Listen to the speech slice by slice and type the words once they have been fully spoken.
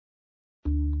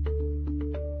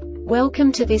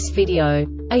Welcome to this video.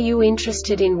 Are you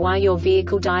interested in why your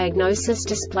vehicle diagnosis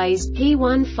displays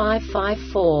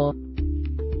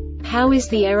P1554? How is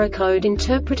the error code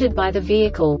interpreted by the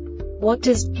vehicle? What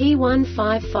does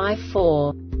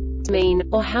P1554 mean,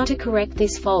 or how to correct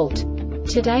this fault?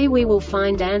 Today we will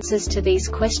find answers to these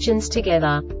questions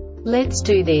together. Let's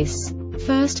do this.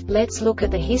 First, let's look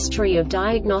at the history of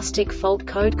diagnostic fault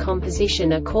code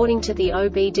composition according to the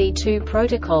OBD2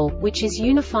 protocol, which is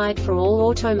unified for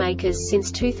all automakers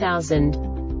since 2000.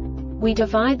 We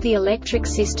divide the electric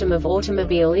system of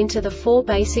automobile into the four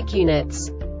basic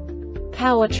units: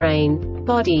 powertrain,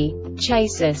 body,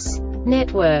 chassis,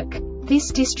 network. This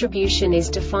distribution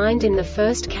is defined in the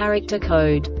first character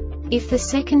code. If the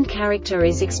second character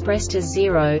is expressed as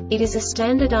 0, it is a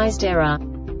standardized error.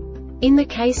 In the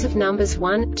case of numbers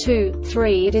 1, 2,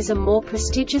 3, it is a more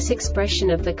prestigious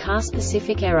expression of the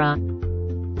car-specific error.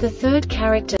 The third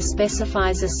character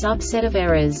specifies a subset of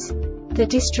errors. The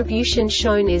distribution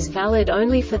shown is valid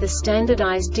only for the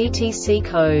standardized DTC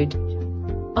code.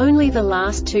 Only the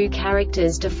last two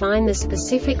characters define the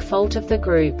specific fault of the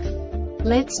group.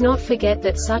 Let's not forget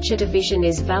that such a division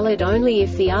is valid only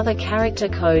if the other character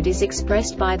code is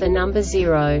expressed by the number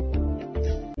 0.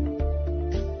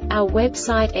 Our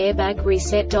website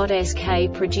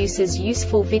airbagreset.sk produces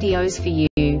useful videos for you.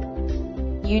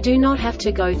 You do not have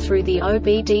to go through the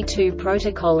OBD2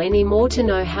 protocol anymore to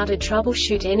know how to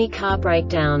troubleshoot any car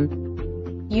breakdown.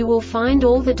 You will find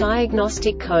all the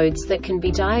diagnostic codes that can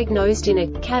be diagnosed in a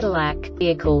Cadillac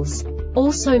vehicles.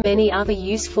 Also many other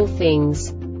useful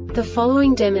things. The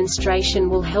following demonstration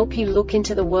will help you look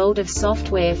into the world of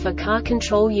software for car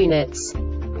control units.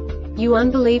 You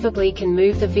unbelievably can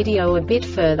move the video a bit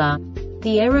further.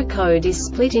 The error code is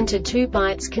split into 2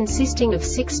 bytes consisting of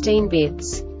 16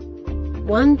 bits.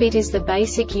 1 bit is the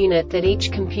basic unit that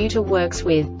each computer works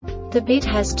with. The bit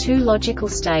has 2 logical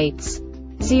states: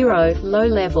 0, low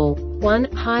level,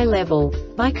 1, high level.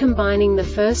 By combining the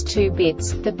first 2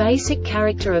 bits, the basic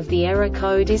character of the error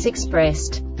code is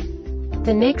expressed.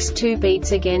 The next 2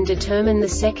 beats again determine the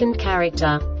second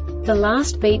character. The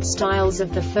last beat styles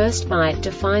of the first byte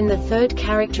define the third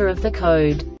character of the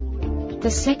code.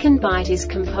 The second byte is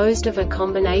composed of a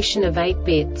combination of 8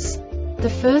 bits.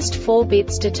 The first 4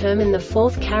 bits determine the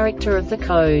fourth character of the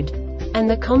code. And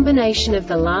the combination of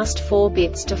the last 4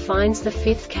 bits defines the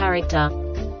fifth character.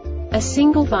 A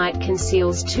single byte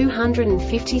conceals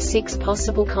 256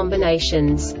 possible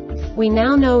combinations. We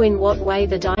now know in what way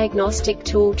the diagnostic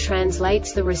tool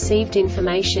translates the received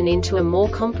information into a more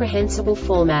comprehensible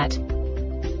format.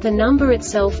 The number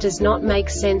itself does not make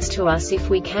sense to us if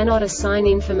we cannot assign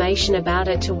information about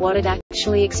it to what it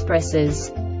actually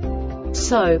expresses.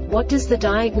 So, what does the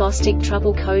diagnostic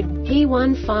trouble code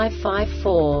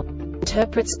P1554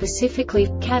 interpret specifically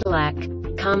for Cadillac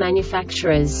car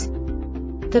manufacturers?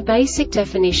 The basic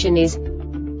definition is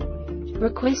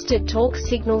requested torque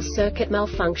signal circuit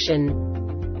malfunction.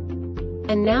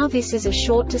 And now this is a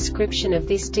short description of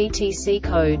this DTC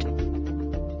code.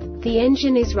 The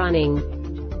engine is running.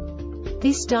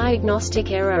 This diagnostic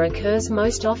error occurs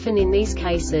most often in these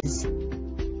cases.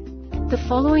 The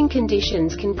following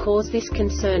conditions can cause this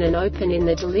concern: an open in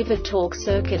the delivered torque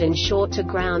circuit and short to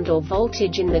ground or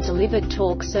voltage in the delivered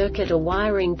torque circuit, a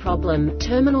wiring problem,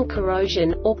 terminal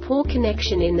corrosion, or poor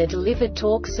connection in the delivered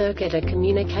torque circuit, a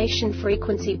communication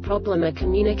frequency problem, a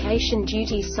communication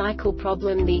duty cycle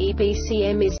problem, the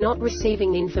EBCM is not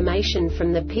receiving information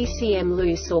from the PCM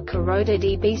loose or corroded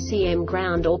EBCM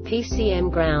ground or PCM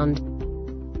ground.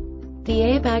 The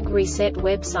Airbag Reset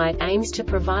website aims to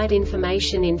provide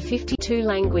information in 52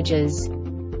 languages.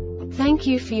 Thank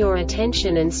you for your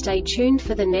attention and stay tuned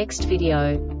for the next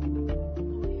video.